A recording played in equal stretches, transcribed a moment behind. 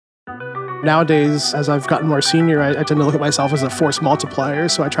Nowadays, as I've gotten more senior, I tend to look at myself as a force multiplier,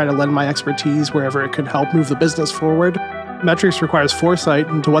 so I try to lend my expertise wherever it could help move the business forward. Metrics requires foresight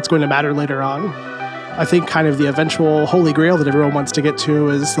into what's going to matter later on. I think kind of the eventual holy grail that everyone wants to get to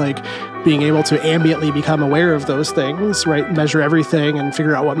is like being able to ambiently become aware of those things, right? Measure everything and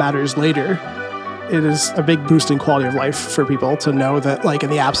figure out what matters later. It is a big boost in quality of life for people to know that, like, in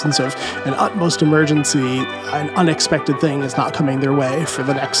the absence of an utmost emergency, an unexpected thing is not coming their way for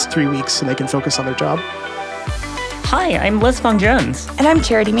the next 3 weeks and they can focus on their job. Hi, I'm Liz Fong-Jones. And I'm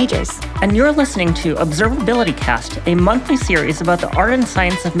Charity Majors. And you're listening to Observability Cast, a monthly series about the art and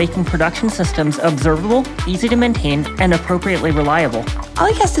science of making production systems observable, easy to maintain, and appropriately reliable.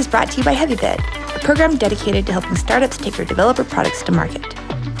 O11ycast is brought to you by HeavyBit, a program dedicated to helping startups take their developer products to market.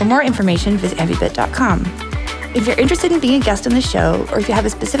 For more information, visit heavybit.com. If you're interested in being a guest on the show, or if you have a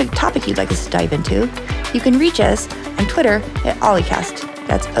specific topic you'd like us to dive into, you can reach us on Twitter at O11ycast.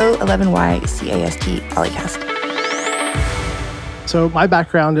 That's O11ycast, O11ycast. So my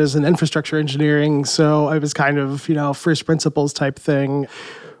background is in infrastructure engineering, so I was kind of, first principles type thing.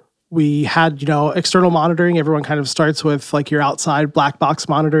 We had, external monitoring. Everyone kind of starts with like your outside black box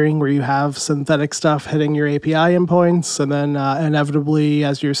monitoring where you have synthetic stuff hitting your API endpoints. And then inevitably,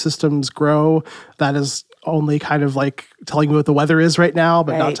 as your systems grow, that is only kind of like telling you what the weather is right now,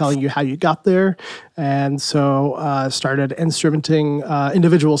 but not telling you how you got there. And so started instrumenting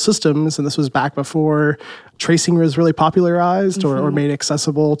individual systems. And this was back before tracing was really popularized or made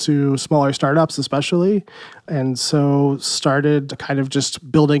accessible to smaller startups especially. And so started kind of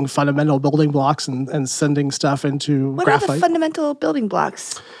just building fundamental building blocks and sending stuff into Graphite. What are the fundamental building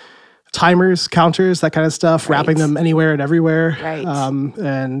blocks? Timers, counters, that kind of stuff, wrapping them anywhere and everywhere. Right.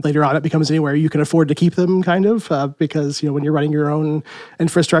 And later on, it becomes anywhere you can afford to keep them, kind of, because, when you're running your own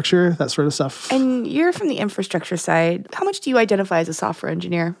infrastructure, that sort of stuff. And you're from the infrastructure side. How much do you identify as a software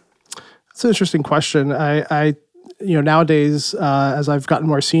engineer? That's an interesting question. I nowadays, as I've gotten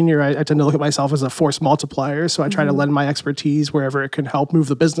more senior, I tend to look at myself as a force multiplier. So I try to lend my expertise wherever it can help move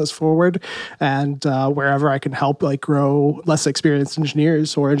the business forward, and wherever I can help like grow less experienced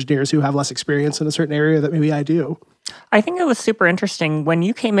engineers or engineers who have less experience in a certain area that maybe I do. I think it was super interesting. When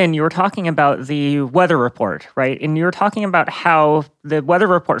you came in, you were talking about the weather report, right? And you were talking about how the weather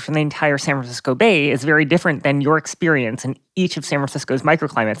report from the entire San Francisco Bay is very different than your experience in each of San Francisco's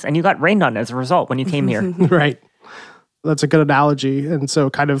microclimates. And you got rained on as a result when you came here. Right. That's a good analogy. And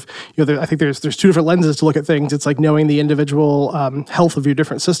so kind of, I think there's two different lenses to look at things. It's like knowing the individual health of your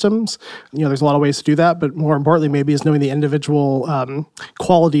different systems. There's a lot of ways to do that, but more importantly maybe is knowing the individual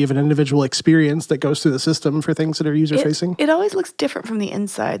quality of an individual experience that goes through the system for things that are user-facing. It always looks different from the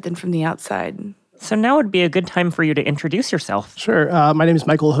inside than from the outside. So now would be a good time for you to introduce yourself. Sure. My name is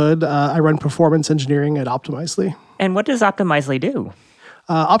Michael Hood. I run performance engineering at Optimizely. And what does Optimizely do?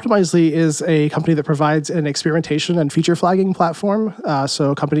 Optimizely is a company that provides an experimentation and feature flagging platform.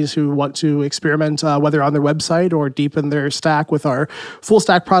 So companies who want to experiment, whether on their website or deepen their stack with our full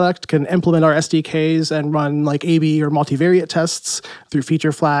stack product, can implement our SDKs and run like A/B or multivariate tests through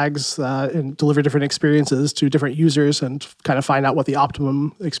feature flags and deliver different experiences to different users and kind of find out what the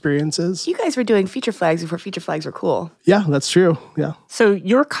optimum experience is. You guys were doing feature flags before feature flags were cool. Yeah, that's true. Yeah. So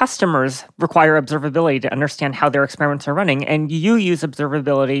your customers require observability to understand how their experiments are running, and you use observability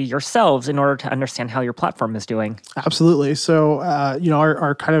yourselves in order to understand how your platform is doing. Absolutely. So,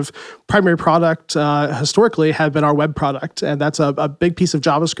 our kind of primary product historically had been our web product, and that's a big piece of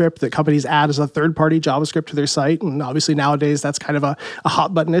JavaScript that companies add as a third-party JavaScript to their site. And obviously nowadays that's kind of a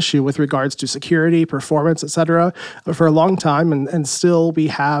hot button issue with regards to security, performance, et cetera. But for a long time, and still we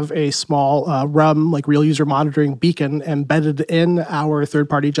have a small RUM, like real user monitoring beacon, embedded in our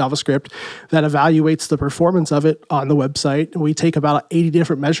third-party JavaScript that evaluates the performance of it on the website. We take about 80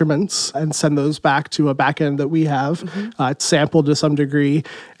 different measurements and send those back to a backend that we have. It's sampled to some degree.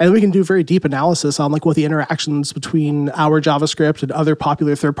 And we can do very deep analysis on like what the interactions between our JavaScript and other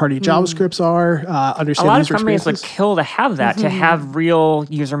popular third-party JavaScripts are. Understand a lot of user companies would experiences. kill to have that, to have real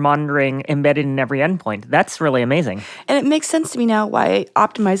user monitoring embedded in every endpoint. That's really amazing. And it makes sense to me now why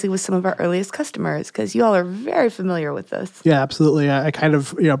Optimizely was some of our earliest customers, because you all are very familiar with this. Yeah, absolutely. I kind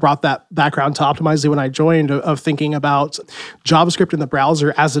of brought that background to Optimizely when I joined of thinking about JavaScript in the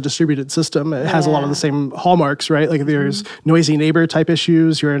browser as a distributed system. It has a lot of the same hallmarks, right? Like there's noisy neighbor type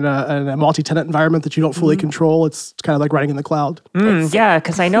issues. You're in a multi-tenant environment that you don't fully control. It's kind of like running in the cloud. Yeah,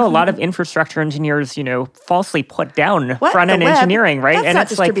 because I know a lot of infrastructure engineers, falsely put down front-end engineering, right? That's and not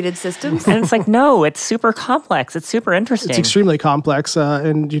it's distributed systems. And it's like, no, it's super complex. It's super interesting. It's extremely complex.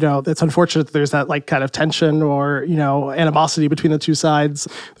 And it's unfortunate that there's that like kind of tension or, animosity between the two sides.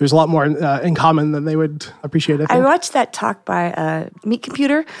 There's a lot more in common than they would appreciate, I think. I watched that talk by Meet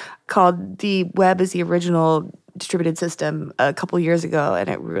computer called The Web is the Original Distributed System a couple years ago, and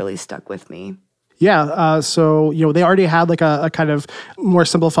it really stuck with me. Yeah, so they already had like a kind of more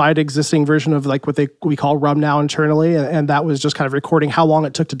simplified existing version of like what we call RUM now internally, and that was just kind of recording how long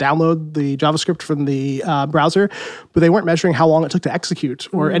it took to download the JavaScript from the browser, but they weren't measuring how long it took to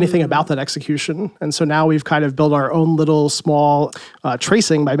execute or anything about that execution. And so now we've kind of built our own little small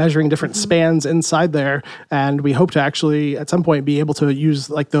tracing by measuring different spans inside there, and we hope to actually at some point be able to use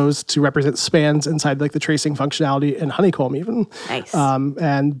like those to represent spans inside like the tracing functionality in Honeycomb even. Nice.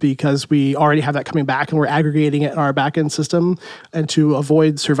 And because we already have that coming back and we're aggregating it in our backend system, and to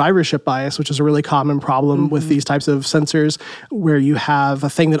avoid survivorship bias, which is a really common problem with these types of sensors, where you have a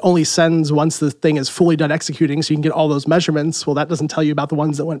thing that only sends once the thing is fully done executing, so you can get all those measurements. Well, that doesn't tell you about the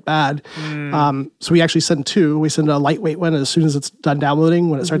ones that went bad. So we actually send two. We send a lightweight one as soon as it's done downloading,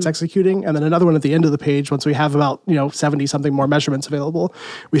 when it starts executing, and then another one at the end of the page once we have about 70 something more measurements available.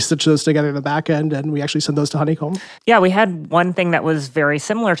 We stitch those together in the back end, and we actually send those to Honeycomb. Yeah, we had one thing that was very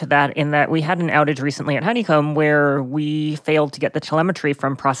similar to that, in that we had an outage recently at Honeycomb where we failed to get the telemetry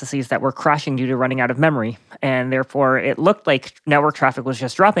from processes that were crashing due to running out of memory. And therefore, it looked like network traffic was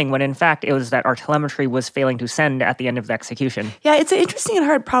just dropping, when in fact, it was that our telemetry was failing to send at the end of the execution. Yeah, it's an interesting and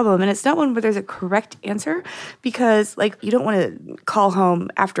hard problem, and it's not one where there's a correct answer, because you don't want to call home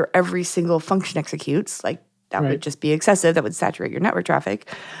after every single function executes. That would just be excessive. That would saturate your network traffic.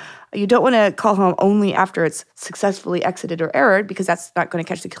 You don't want to call home only after it's successfully exited or errored, because that's not going to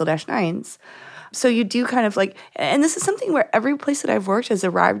catch the kill-9s. So you do kind of and this is something where every place that I've worked has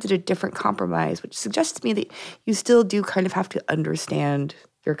arrived at a different compromise, which suggests to me that you still do kind of have to understand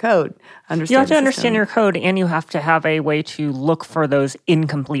your code. You have to understand your code, and you have to have a way to look for those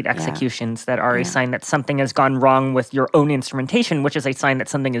incomplete executions that are a sign that something has gone wrong with your own instrumentation, which is a sign that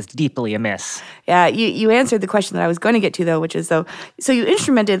something is deeply amiss. Yeah, you answered the question that I was going to get to, though, which is, so you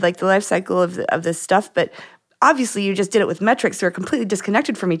instrumented the life cycle of this stuff, but obviously you just did it with metrics that are completely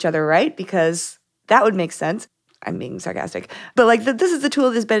disconnected from each other, right? Because that would make sense. I'm being sarcastic. But this is the tool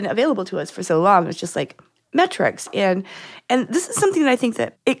that's been available to us for so long. It's just metrics. And this is something that I think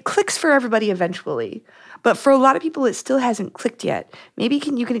that it clicks for everybody eventually. But for a lot of people, it still hasn't clicked yet. Maybe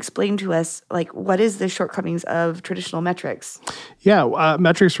you can explain to us, what is the shortcomings of traditional metrics? Yeah,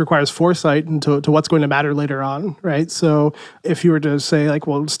 metrics requires foresight into what's going to matter later on, right? So if you were to say,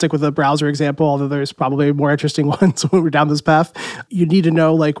 we'll stick with the browser example, although there's probably more interesting ones when we're down this path, you need to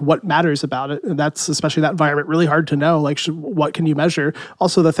know, what matters about it. And that's, especially that environment, really hard to know. What can you measure?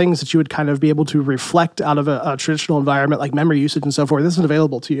 Also, the things that you would kind of be able to reflect out of a traditional environment, like memory usage and so forth, this isn't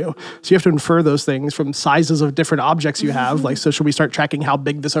available to you. So you have to infer those things from sizes of different objects you have. So should we start tracking how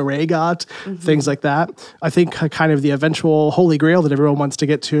big this array got? Things like that. I think kind of the eventual holy grail that everyone wants to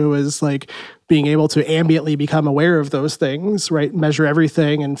get to is being able to ambiently become aware of those things, right? Measure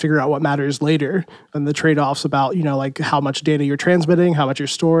everything and figure out what matters later. And the trade-offs about, how much data you're transmitting, how much you're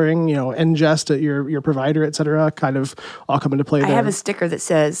storing, ingest at your provider, et cetera, kind of all come into play there. I have a sticker that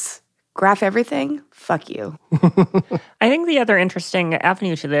says, graph everything, fuck you. I think the other interesting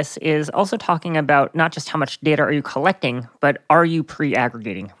avenue to this is also talking about not just how much data are you collecting, but are you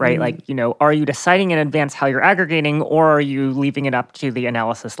pre-aggregating, right? Are you deciding in advance how you're aggregating, or are you leaving it up to the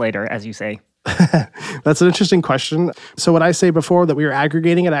analysis later, as you say? That's an interesting question. So when I say before that we were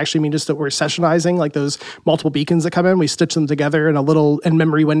aggregating it, I actually mean just that we're sessionizing, those multiple beacons that come in. We stitch them together in a little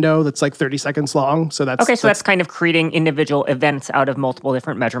in-memory window that's 30 seconds long. So that's kind of creating individual events out of multiple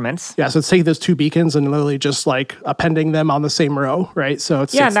different measurements. Yeah, so it's taking those two beacons and literally just appending them on the same row, right? So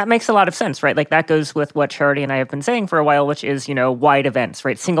it's that makes a lot of sense, right? That goes with what Charity and I have been saying for a while, which is, wide events,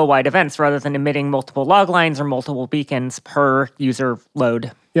 right? Single wide events rather than emitting multiple log lines or multiple beacons per user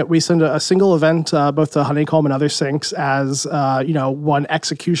load. Yeah, we send a single event, both to Honeycomb and other syncs, as one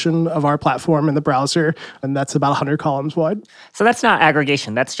execution of our platform in the browser, and that's about 100 columns wide. So that's not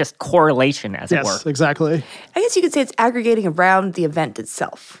aggregation; that's just correlation, as it were. Yes, exactly. I guess you could say it's aggregating around the event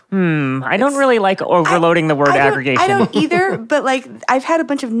itself. I don't really like overloading the word aggregation. I don't either, but I've had a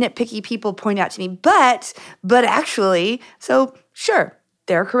bunch of nitpicky people point out to me, but actually, so sure.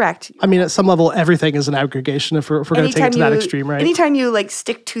 They're correct. I mean, at some level, everything is an aggregation if we're going to take it to that extreme, right? Anytime you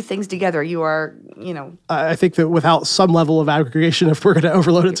stick two things together, you are, I think that without some level of aggregation, if we're going to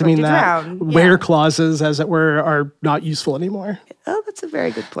overload it to mean that where clauses, as it were, are not useful anymore. Oh, that's a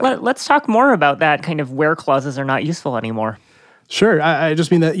very good point. Let's talk more about that kind of where clauses are not useful anymore. Sure. I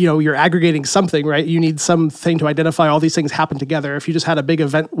just mean that, you're aggregating something, right? You need something to identify all these things happen together. If you just had a big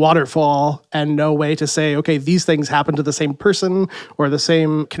event waterfall and no way to say, okay, these things happen to the same person or the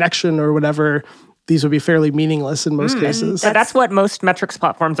same connection or whatever, these would be fairly meaningless in most cases. But that's what most metrics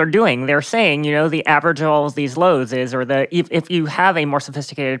platforms are doing. They're saying, the average of all of these loads is, or if you have a more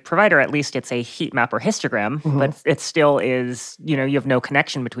sophisticated provider, at least it's a heat map or histogram, but it still is, you have no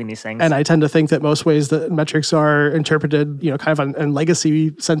connection between these things. And I tend to think that most ways that metrics are interpreted, kind of in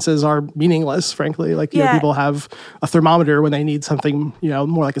legacy senses are meaningless, frankly. Like, people have a thermometer when they need something,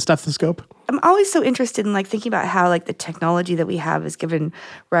 more like a stethoscope. I'm always so interested in thinking about how the technology that we have has given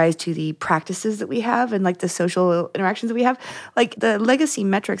rise to the practices that we have and the social interactions that we have. The legacy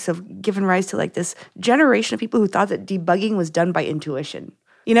metrics have given rise to this generation of people who thought that debugging was done by intuition.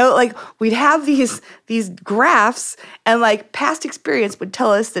 We'd have these graphs and past experience would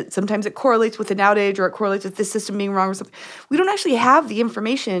tell us that sometimes it correlates with an outage or it correlates with this system being wrong or something. We don't actually have the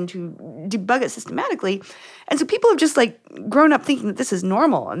information to debug it systematically. And so people have just grown up thinking that this is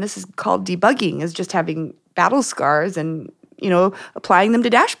normal and this is called debugging, is just having battle scars and applying them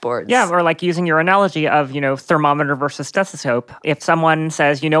to dashboards. Yeah, or using your analogy of, thermometer versus stethoscope. If someone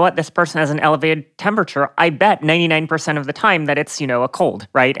says, this person has an elevated temperature, I bet 99% of the time that it's, a cold,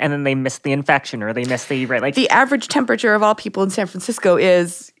 right? And then they miss the infection or they miss the, right? The average temperature of all people in San Francisco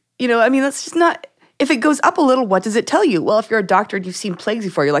is, that's just not... If it goes up a little, what does it tell you? Well, if you're a doctor and you've seen plagues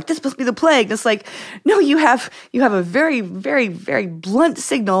before, you're like, this must be the plague. And it's no, you have a very, very, very blunt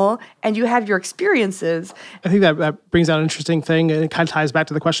signal and you have your experiences. I think that brings out an interesting thing, and it kind of ties back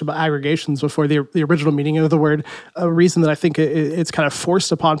to the question about aggregations before the original meaning of the word. A reason that I think it's kind of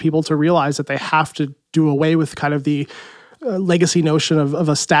forced upon people to realize that they have to do away with kind of the legacy notion of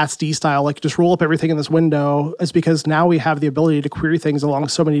a stats D style, just roll up everything in this window, is because now we have the ability to query things along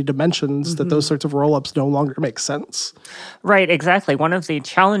so many dimensions that those sorts of roll-ups no longer make sense. Right, exactly. One of the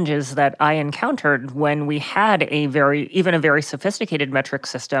challenges that I encountered when we had a very sophisticated metric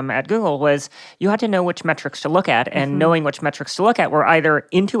system at Google was you had to know which metrics to look at, and knowing which metrics to look at were either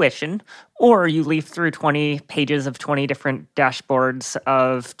intuition or you leaf through 20 pages of 20 different dashboards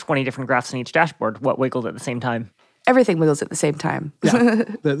of 20 different graphs in each dashboard. What wiggled at the same time? Everything wiggles at the same time. Yeah,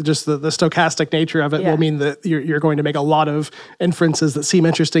 the stochastic nature of it will mean that you're going to make a lot of inferences that seem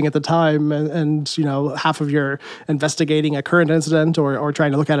interesting at the time, and half of your investigating a current incident or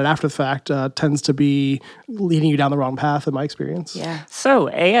trying to look at it after the fact tends to be leading you down the wrong path, in my experience. Yeah. So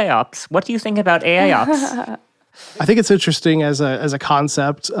AIOps, what do you think about AIOps? I think it's interesting as a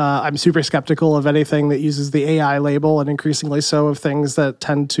concept. I'm super skeptical of anything that uses the AI label, and increasingly so of things that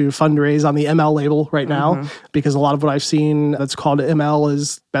tend to fundraise on the ML label right now, because a lot of what I've seen that's called ML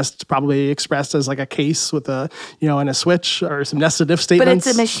is best probably expressed as a case with and a switch or some nested if statements. But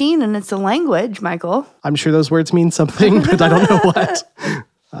it's a machine and it's a language, Michael. I'm sure those words mean something, but I don't know what.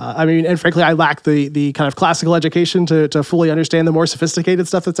 And frankly, I lack the kind of classical education to fully understand the more sophisticated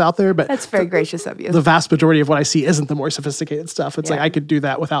stuff that's out there. But that's very gracious of you. The vast majority of what I see isn't the more sophisticated stuff. It's I could do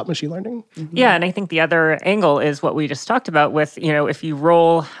that without machine learning. Yeah, and I think the other angle is what we just talked about with, if you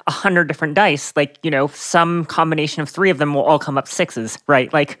roll 100 different dice, some combination of 3 of them will all come up 6s,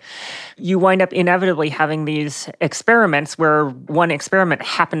 right? You wind up inevitably having these experiments where one experiment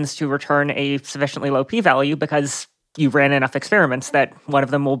happens to return a sufficiently low p-value because you ran enough experiments that one of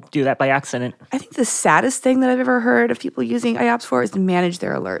them will do that by accident. I think the saddest thing that I've ever heard of people using IOPS for is to manage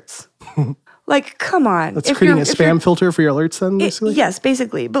their alerts. Come on. That's creating a spam filter for your alerts then, basically? Yes,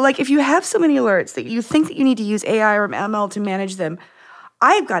 basically. But if you have so many alerts that you think that you need to use AI or ML to manage them,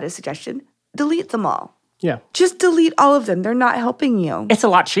 I've got a suggestion. Delete them all. Yeah. Just delete all of them. They're not helping you. It's a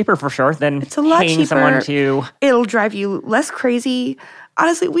lot cheaper for sure than paying someone to... It'll drive you less crazy.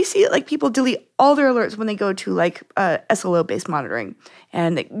 Honestly, we see it people delete all their alerts when they go to SLO-based monitoring,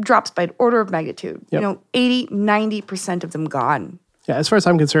 and it drops by an order of magnitude. Yep. 80, 90% of them gone. Yeah, as far as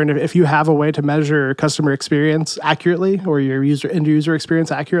I'm concerned, if you have a way to measure customer experience accurately or your end user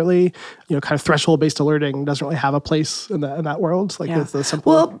experience accurately, kind of threshold-based alerting doesn't really have a place in that world. It's the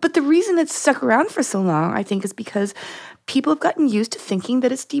simple. Well, but the reason it's stuck around for so long, I think, is because people have gotten used to thinking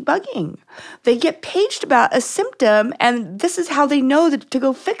that it's debugging. They get paged about a symptom, and this is how they know to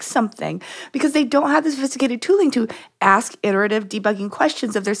go fix something, because they don't have the sophisticated tooling to ask iterative debugging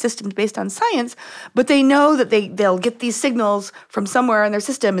questions of their systems based on science, but they know that they'll get these signals from somewhere in their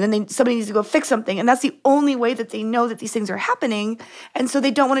system, and then somebody needs to go fix something, and that's the only way that they know that these things are happening, and so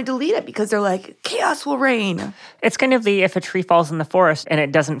they don't want to delete it because they're like, chaos will reign. It's kind of the if a tree falls in the forest and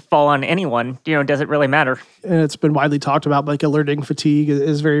it doesn't fall on anyone, does it really matter? And it's been widely talked about, alerting fatigue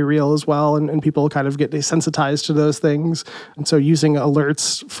is very real as well, and people kind of get desensitized to those things. And so using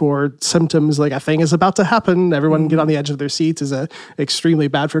alerts for symptoms like a thing is about to happen, everyone get on the edge of their seats is extremely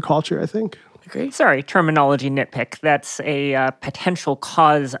bad for culture, I think. Agree. Sorry, terminology nitpick. That's a potential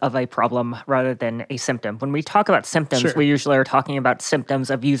cause of a problem rather than a symptom. When we talk about symptoms, Sure. we usually are talking about symptoms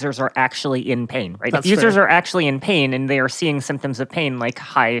of users are actually in pain, right? That's if users fair. are actually in pain and they are seeing symptoms of pain like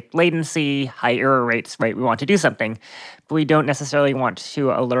high latency, high error rates, right? We want to do something, but we don't necessarily want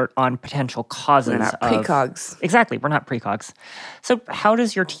to alert on potential causes. We're not precogs. Exactly, we're not precogs. So how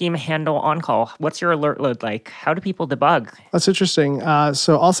does your team handle on-call? What's your alert load like? How do people debug? That's interesting.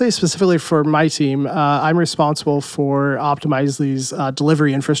 So I'll say specifically for my team, I'm responsible for Optimizely's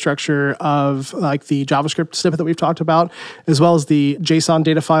delivery infrastructure of like the JavaScript snippet that we've talked about, as well as the JSON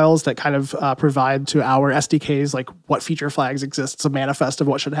data files that kind of provide to our SDKs like what feature flags exist. It's a manifest of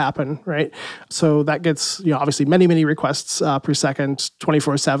what should happen, right? So that gets obviously many requests per second,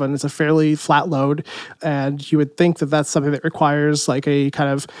 24/7. It's a fairly flat load, and you would think that that's something that requires like a kind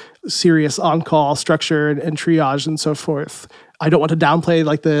of serious on-call structure and triage and so forth. I don't want to downplay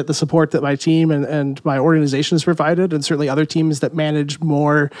like the support that my team and my organization has provided, and certainly other teams that manage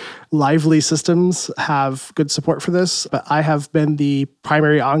more lively systems have good support for this. But I have been the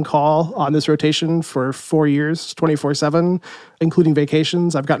primary on-call on this rotation for 4 years, 24/7, including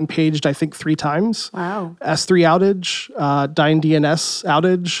vacations. I've gotten paged, I think, 3 times. Wow. S3 outage, Dyn DNS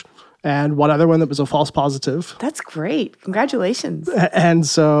outage, and one other one that was a false positive. That's great. Congratulations. And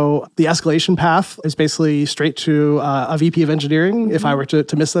so the escalation path is basically straight to a VP of engineering if I were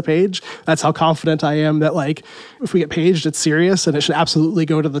to miss the page. That's how confident I am that like if we get paged, it's serious and it should absolutely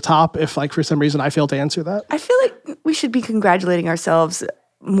go to the top if like for some reason I fail to answer that. I feel like we should be congratulating ourselves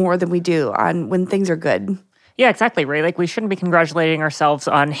more than we do on when things are good. Yeah, exactly, right? Like, we shouldn't be congratulating ourselves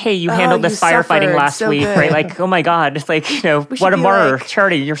on, hey, you handled this you firefighting suffered last so week, good. right? Like, oh my God, it's like, should what a be martyr. like-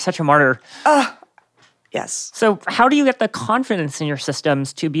 Charity, you're such a martyr. Yes. So how do you get the confidence in your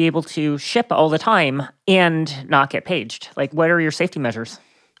systems to be able to ship all the time and not get paged? Like, what are your safety measures?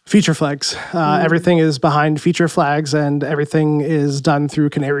 Feature flags. Everything is behind feature flags and everything is done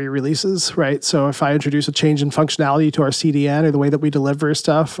through canary releases, right? So if I introduce a change in functionality to our CDN or the way that we deliver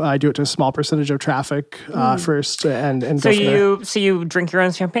stuff, I do it to a small percentage of traffic first and So go from there. you drink your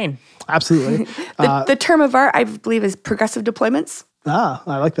own champagne. Absolutely. The term of art, I believe, is progressive deployments.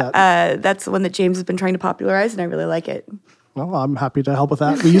 I like that. That's the one that James has been trying to popularize, and I really like it. Well, I'm happy to help with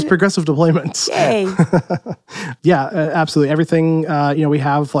that. We use progressive deployments. Yay. Yeah, absolutely. Everything, we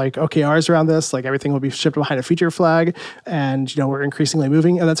have like OKRs around this, like everything will be shipped behind a feature flag and, we're increasingly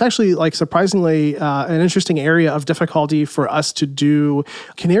moving. And that's actually like surprisingly an interesting area of difficulty for us to do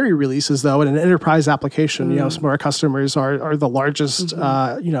canary releases though in an enterprise application. Some of our customers are the largest,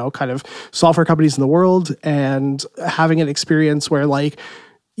 kind of software companies in the world, and having an experience where like,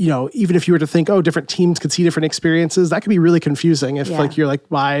 even if you were to think, different teams could see different experiences, that could be really confusing if like you're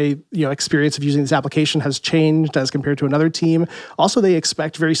like, my experience of using this application has changed as compared to another team. Also, they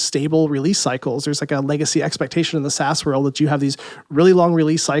expect very stable release cycles. There's like a legacy expectation in the SaaS world that you have these really long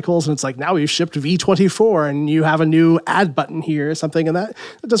release cycles, and it's like, now we've shipped V24 and you have a new add button here or something, and that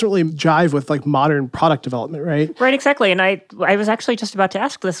doesn't really jive with like modern product development, right? Right, exactly. And I was actually just about to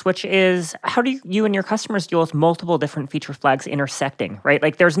ask this, which is, how do you and your customers deal with multiple different feature flags intersecting, right?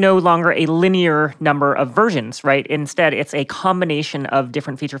 Like, there's no longer a linear number of versions, right? Instead, it's a combination of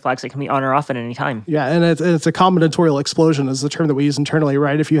different feature flags that can be on or off at any time. Yeah, and it's a combinatorial explosion is the term that we use internally,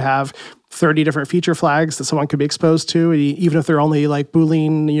 right? If you have 30 different feature flags that someone could be exposed to, even if they're only like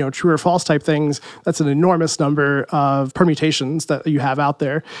Boolean, true or false type things, that's an enormous number of permutations that you have out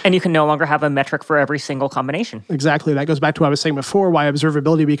there. And you can no longer have a metric for every single combination. Exactly. That goes back to what I was saying before, why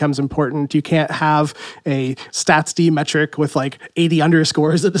observability becomes important. You can't have a statsd metric with like 80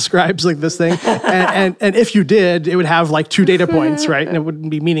 underscores that describes like this thing. and if you did, it would have like 2 data points, right? And it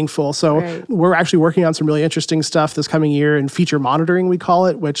wouldn't be meaningful. So we're actually working on some really interesting stuff this coming year in feature monitoring, we call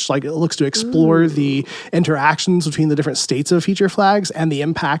it, which like it looks to explore the interactions between the different states of feature flags and the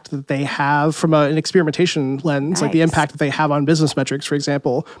impact that they have from an experimentation lens, like the impact that they have on business metrics, for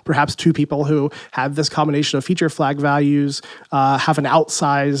example. Perhaps 2 people who have this combination of feature flag values have an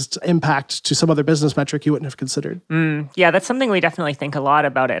outsized impact to some other business metric you wouldn't have considered. Yeah, that's something we definitely think a lot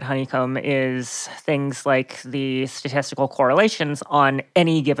about at Honeycomb, is things like the statistical correlations on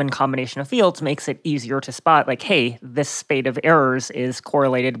any given combination of fields makes it easier to spot like, hey, this spate of errors is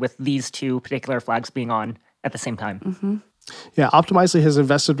correlated with these 2 particular flags being on at the same time. Yeah, Optimizely has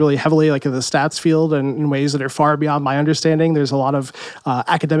invested really heavily like in the stats field and in ways that are far beyond my understanding. There's a lot of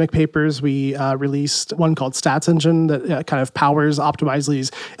academic papers. We released one called Stats Engine that kind of powers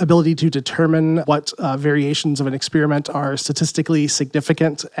Optimizely's ability to determine what variations of an experiment are statistically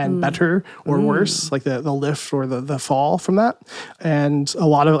significant and better or worse, like the lift or the fall from that. And a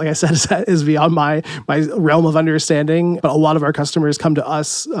lot of, like I said, is beyond my realm of understanding. But a lot of our customers come to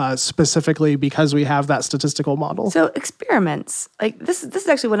us specifically because we have that statistical model. So experiments, like this is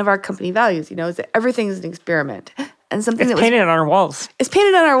actually one of our company values, is that everything is an experiment. And something it's painted on our walls. It's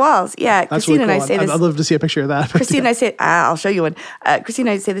painted on our walls. Yeah. That's Christine really cool. and I say this. I'd love to see a picture of that. Christine and I say, I'll show you one. Christine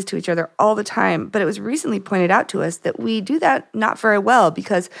and I say this to each other all the time, but it was recently pointed out to us that we do that not very well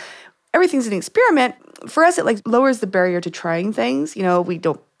because everything's an experiment. For us, it like lowers the barrier to trying things. We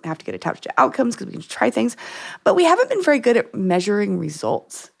don't have to get attached to outcomes because we can try things, but we haven't been very good at measuring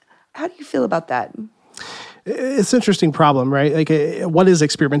results. How do you feel about that? It's an interesting problem, right? Like, what is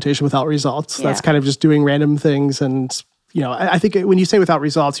experimentation without results? Yeah. That's kind of just doing random things. And, I think when you say without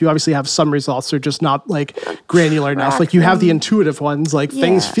results, you obviously have some results. They're just not like granular enough. Like you have the intuitive ones, like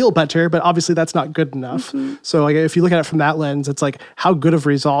things feel better, but obviously that's not good enough. Mm-hmm. So like, if you look at it from that lens, it's like, how good of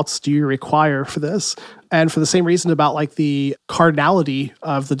results do you require for this? And for the same reason about like the cardinality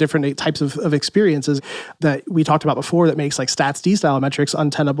of the different types of experiences that we talked about before that makes like stats D-style metrics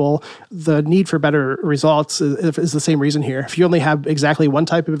untenable, the need for better results is the same reason here. If you only have exactly one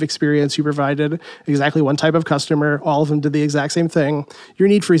type of experience you provided, exactly one type of customer, all of them did the exact same thing, your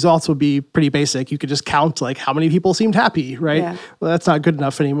need for results would be pretty basic. You could just count like how many people seemed happy, right? Yeah. Well, that's not good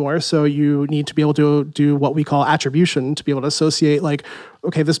enough anymore. So you need to be able to do what we call attribution, to be able to associate like,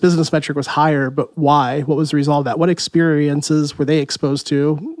 okay, this business metric was higher, but why? What was the result of that? What experiences were they exposed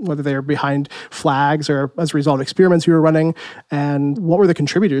to, whether they were behind flags or as a result of experiments you were running? And what were the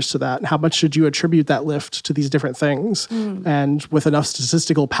contributors to that? And how much should you attribute that lift to these different things? And with enough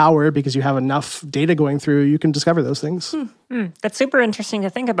statistical power, because you have enough data going through, you can discover those things. That's super interesting to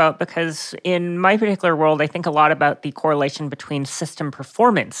think about because in my particular world, I think a lot about the correlation between system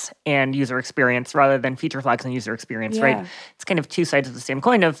performance and user experience rather than feature flags and user experience, right? It's kind of two sides of the same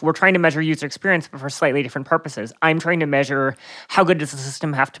coin of we're trying to measure user experience, but for slightly different purposes. I'm trying to measure how good does the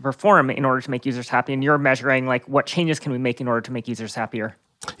system have to perform in order to make users happy, and you're measuring like what changes can we make in order to make users happier.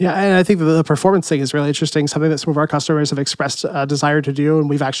 Yeah, and I think the performance thing is really interesting, something that some of our customers have expressed a desire to do, and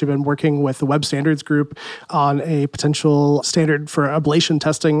we've actually been working with the Web Standards Group on a potential standard for ablation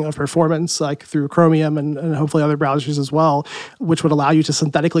testing of performance, like through Chromium and hopefully other browsers as well, which would allow you to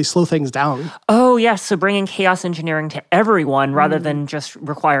synthetically slow things down. Oh, yes, so bringing chaos engineering to everyone rather than just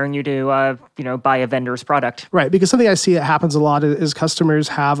requiring you to, buy a vendor's product. Right, because something I see that happens a lot is customers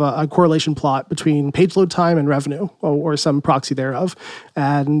have a correlation plot between page load time and revenue, or some proxy thereof.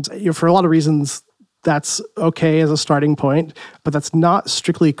 And for a lot of reasons, that's okay as a starting point, but that's not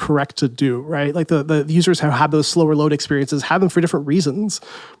strictly correct to do, right? Like the users who have those slower load experiences have them for different reasons.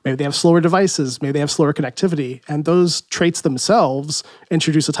 Maybe they have slower devices, maybe they have slower connectivity, and those traits themselves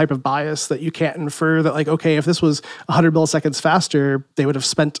introduce a type of bias that you can't infer that like, okay, if this was 100 milliseconds faster, they would have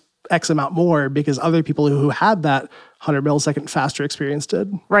spent X amount more because other people who had that 100 millisecond faster experience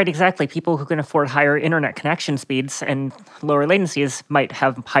did. Right, exactly. People who can afford higher internet connection speeds and lower latencies might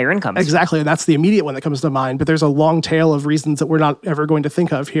have higher incomes. Exactly, and that's the immediate one that comes to mind, but there's a long tail of reasons that we're not ever going to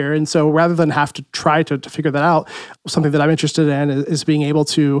think of here. And so rather than have to try to figure that out, something that I'm interested in is being able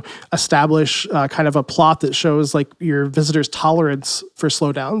to establish kind of a plot that shows like your visitor's tolerance for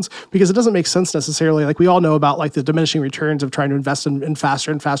slowdowns, because it doesn't make sense necessarily. Like we all know about like the diminishing returns of trying to invest in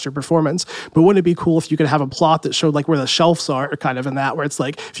faster and faster performance, but wouldn't it be cool if you could have a plot that showed like where the shelves are kind of in that, where it's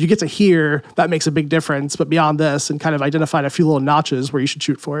like, if you get to here, that makes a big difference, but beyond this, and kind of identified a few little notches where you should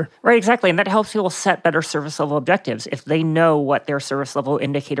shoot for. Right, exactly. And that helps people set better service level objectives if they know what their service level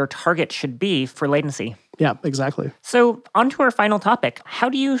indicator target should be for latency. Yeah, exactly. So on to our final topic. How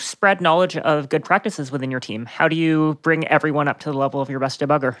do you spread knowledge of good practices within your team? How do you bring everyone up to the level of your best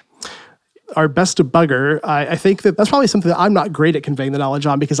debugger? Our best debugger, I think that's probably something that I'm not great at conveying the knowledge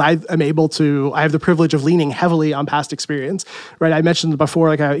on, because I have the privilege of leaning heavily on past experience, right? I mentioned before,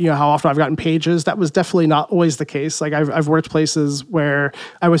 like, how often I've gotten pages. That was definitely not always the case. Like I've worked places where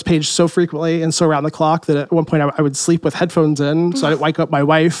I was paged so frequently and so around the clock that at one point I would sleep with headphones in so I didn't wake up my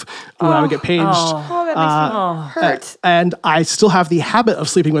wife when I would get paged. That makes me hurt. And I still have the habit of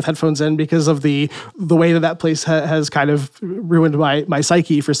sleeping with headphones in because of the way that place has kind of ruined my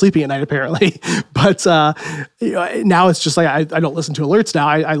psyche for sleeping at night, apparently. But now it's just like I don't listen to alerts now.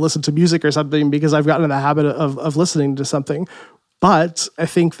 I listen to music or something because I've gotten in the habit of listening to something. But I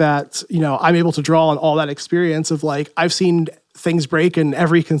think that, I'm able to draw on all that experience of like, I've seen things break in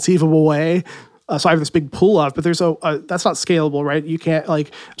every conceivable way. So I have this big pool of, but there's that's not scalable, right? You can't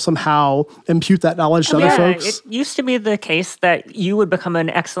like somehow impute that knowledge to other folks. It used to be the case that you would become an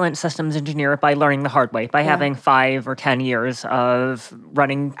excellent systems engineer by learning the hard way, by having 5 or 10 years of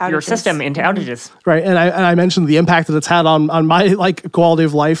running your system into outages. Right, and I mentioned the impact that it's had on my like quality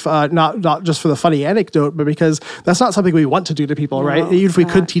of life, not just for the funny anecdote, but because that's not something we want to do to people, right? Even if we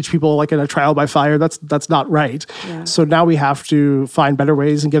could teach people like in a trial by fire, that's not right. Yeah. So now we have to find better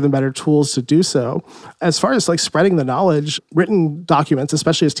ways and give them better tools to do so. As far as like spreading the knowledge, written documents,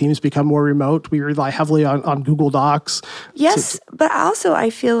 especially as teams become more remote, we rely heavily on Google Docs. Yes, but also I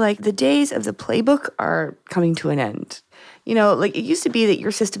feel like the days of the playbook are coming to an end. You know, like it used to be that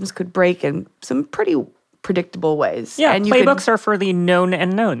your systems could break in some pretty predictable ways. Yeah, and playbooks are for the known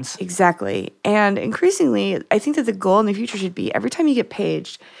and knowns. Exactly. And increasingly, I think that the goal in the future should be every time you get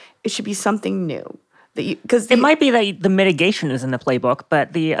paged, it should be something new. Because it might be that the mitigation is in the playbook,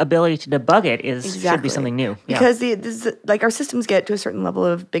 but the ability to debug it should be something new. Because like our systems get to a certain level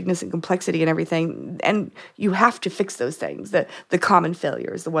of bigness and complexity and everything, and you have to fix those things, the common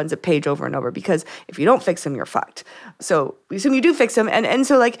failures, the ones that page over and over, because if you don't fix them, you're fucked. So we assume you do fix them. And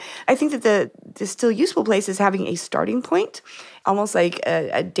so like I think that the still useful place is having a starting point, almost like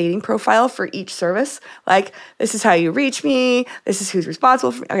a dating profile for each service. Like, this is how you reach me. This is who's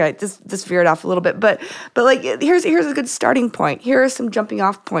responsible for me. Okay, this veered off a little bit, but like here's a good starting point. Here are some jumping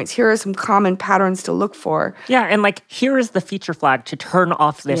off points. Here are some common patterns to look for. Yeah, and like here is the feature flag to turn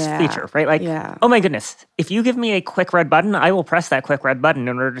off this feature, right? Like, oh my goodness, if you give me a quick red button, I will press that quick red button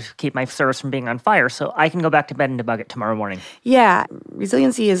in order to keep my service from being on fire so I can go back to bed and debug it tomorrow morning. Yeah,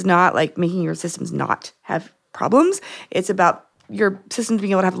 resiliency is not like making your systems not have problems. It's about your systems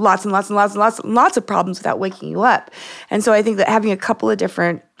being able to have lots and lots and lots and lots and lots of problems without waking you up. And so I think that having a couple of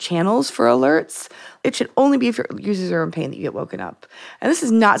different channels for alerts, it should only be if your users are in pain that you get woken up. And this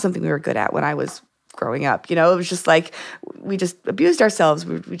is not something we were good at when I was growing up. You know, it was just like we just abused ourselves.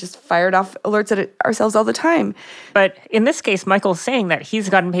 We just fired off alerts at ourselves all the time. But in this case, Michael's saying that he's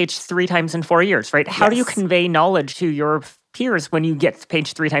gotten paged 3 times in 4 years, right? How do you convey knowledge to your peers when you get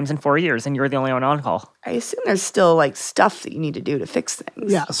paged 3 times in 4 years and you're the only one on call? I assume there's still like stuff that you need to do to fix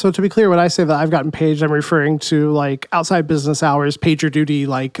things. Yeah. So to be clear, when I say that I've gotten paged, I'm referring to like outside business hours, pager duty,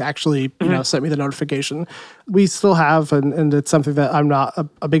 like actually, sent me the notification. We still have, and it's something that I'm not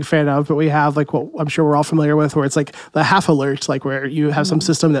a big fan of, but we have like what I'm sure we're all familiar with, where it's like the half alert, like where you have some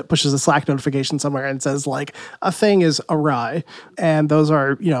system that pushes a Slack notification somewhere and says like a thing is awry. And those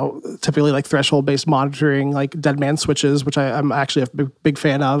are, typically like threshold-based monitoring, like dead man switches, which I'm actually a big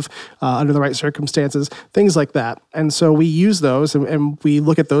fan of under the right circumstances, things like that. And so we use those and we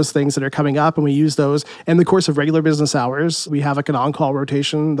look at those things that are coming up and we use those in the course of regular business hours. We have like an on-call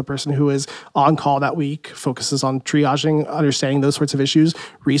rotation. The person who is on call that week focuses on triaging, understanding those sorts of issues,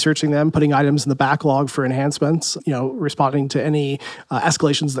 researching them, putting items in the backlog for enhancements, responding to any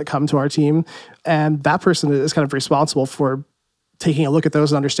escalations that come to our team. And that person is kind of responsible for taking a look at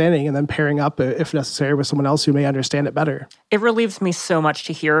those and understanding and then pairing up, if necessary, with someone else who may understand it better. It relieves me so much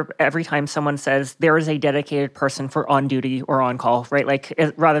to hear every time someone says there is a dedicated person for on duty or on call, right? Like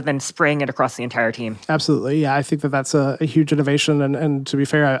rather than spraying it across the entire team. Absolutely. Yeah, I think that that's a huge innovation. And to be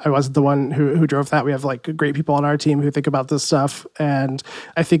fair, I wasn't the one who drove that. We have like great people on our team who think about this stuff. And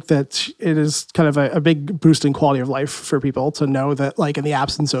I think that it is kind of a big boost in quality of life for people to know that like in the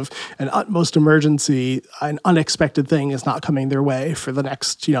absence of an utmost emergency, an unexpected thing is not coming their way for the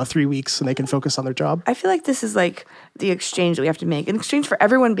next 3 weeks and they can focus on their job. I feel like this is like the exchange that we have to make, an exchange for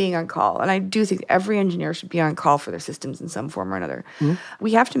everyone being on call. And I do think every engineer should be on call for their systems in some form or another. Mm-hmm.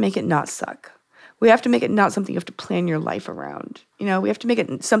 We have to make it not suck. We have to make it not something you have to plan your life around. We have to make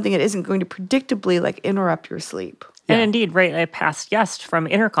it something that isn't going to predictably like interrupt your sleep. Yeah. And indeed, right, a past guest from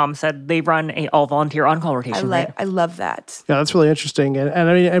Intercom said they run a all-volunteer on-call rotation. I love that. Yeah, that's really interesting. And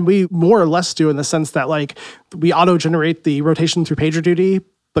I mean, and we more or less do in the sense that like we auto-generate the rotation through pager duty,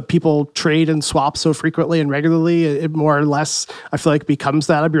 but people trade and swap so frequently and regularly, it more or less, I feel like, becomes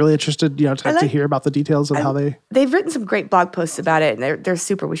that. I'd be really interested, to hear about the details of how they... They've written some great blog posts about it, and they're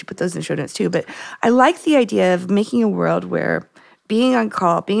super. We should put those in the show notes too. But I like the idea of making a world where being on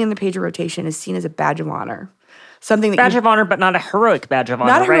call, being in the pager rotation is seen as a badge of honor. Something that badge of honor, but not a heroic badge of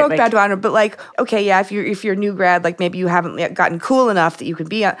honor. Not a heroic right? badge of honor, but like, okay, yeah, if you're a new grad, like maybe you haven't yet gotten cool enough that you can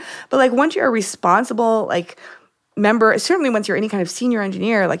be on. But like once you're a responsible, like member, certainly once you're any kind of senior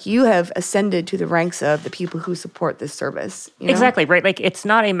engineer, like you have ascended to the ranks of the people who support this service. You know? Exactly, right? Like it's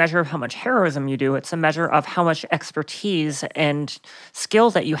not a measure of how much heroism you do. It's a measure of how much expertise and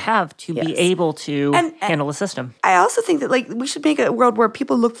skills that you have to be able to handle the system. I also think that like we should make a world where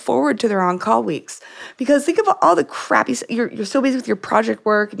people look forward to their on-call weeks, because think of all the crappy, you're so busy with your project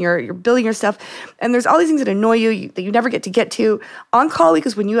work and you're building your stuff, and there's all these things that annoy you that you never get to. On-call week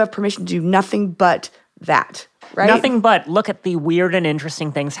is when you have permission to do nothing but that. Right? Nothing but look at the weird and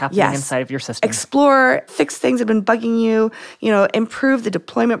interesting things happening inside of your system. Explore, fix things that have been bugging you, improve the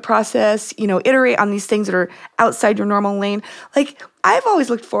deployment process, iterate on these things that are outside your normal lane. Like, I've always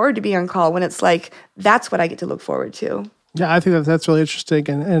looked forward to being on call when it's like, that's what I get to look forward to. Yeah, I think that's really interesting,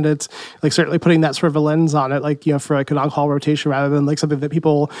 and it's like certainly putting that sort of a lens on it, like for like an on-call rotation rather than like something that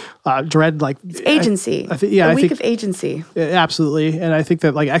people dread. Like it's agency, a week of agency. Absolutely, and I think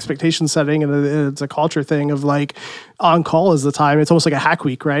that like expectation setting and it's a culture thing of like on-call is the time. It's almost like a hack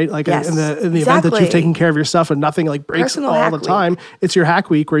week, right? Like in the event that you've taken care of your stuff and nothing like breaks Personal all the time, it's your hack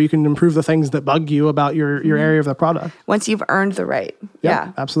week where you can improve the things that bug you about your area of the product. Once you've earned the right.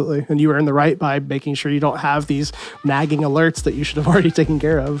 Yeah, absolutely, and you earn the right by making sure you don't have these nagging alerts that you should have already taken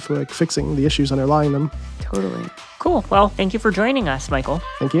care of, like fixing the issues underlying them. Totally. Cool. Well, thank you for joining us, Michael.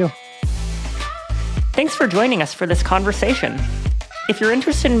 Thank you. Thanks for joining us for this conversation. If you're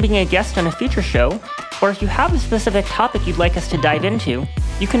interested in being a guest on a future show, or if you have a specific topic you'd like us to dive into,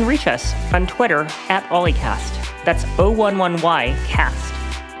 you can reach us on Twitter @O11ycast. That's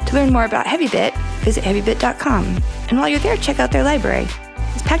O11ycast. To learn more about HeavyBit, visit heavybit.com. And while you're there, check out their library.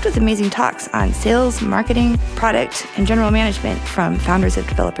 It's packed with amazing talks on sales, marketing, product, and general management from founders of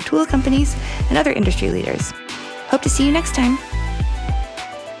developer tool companies and other industry leaders. Hope to see you next time.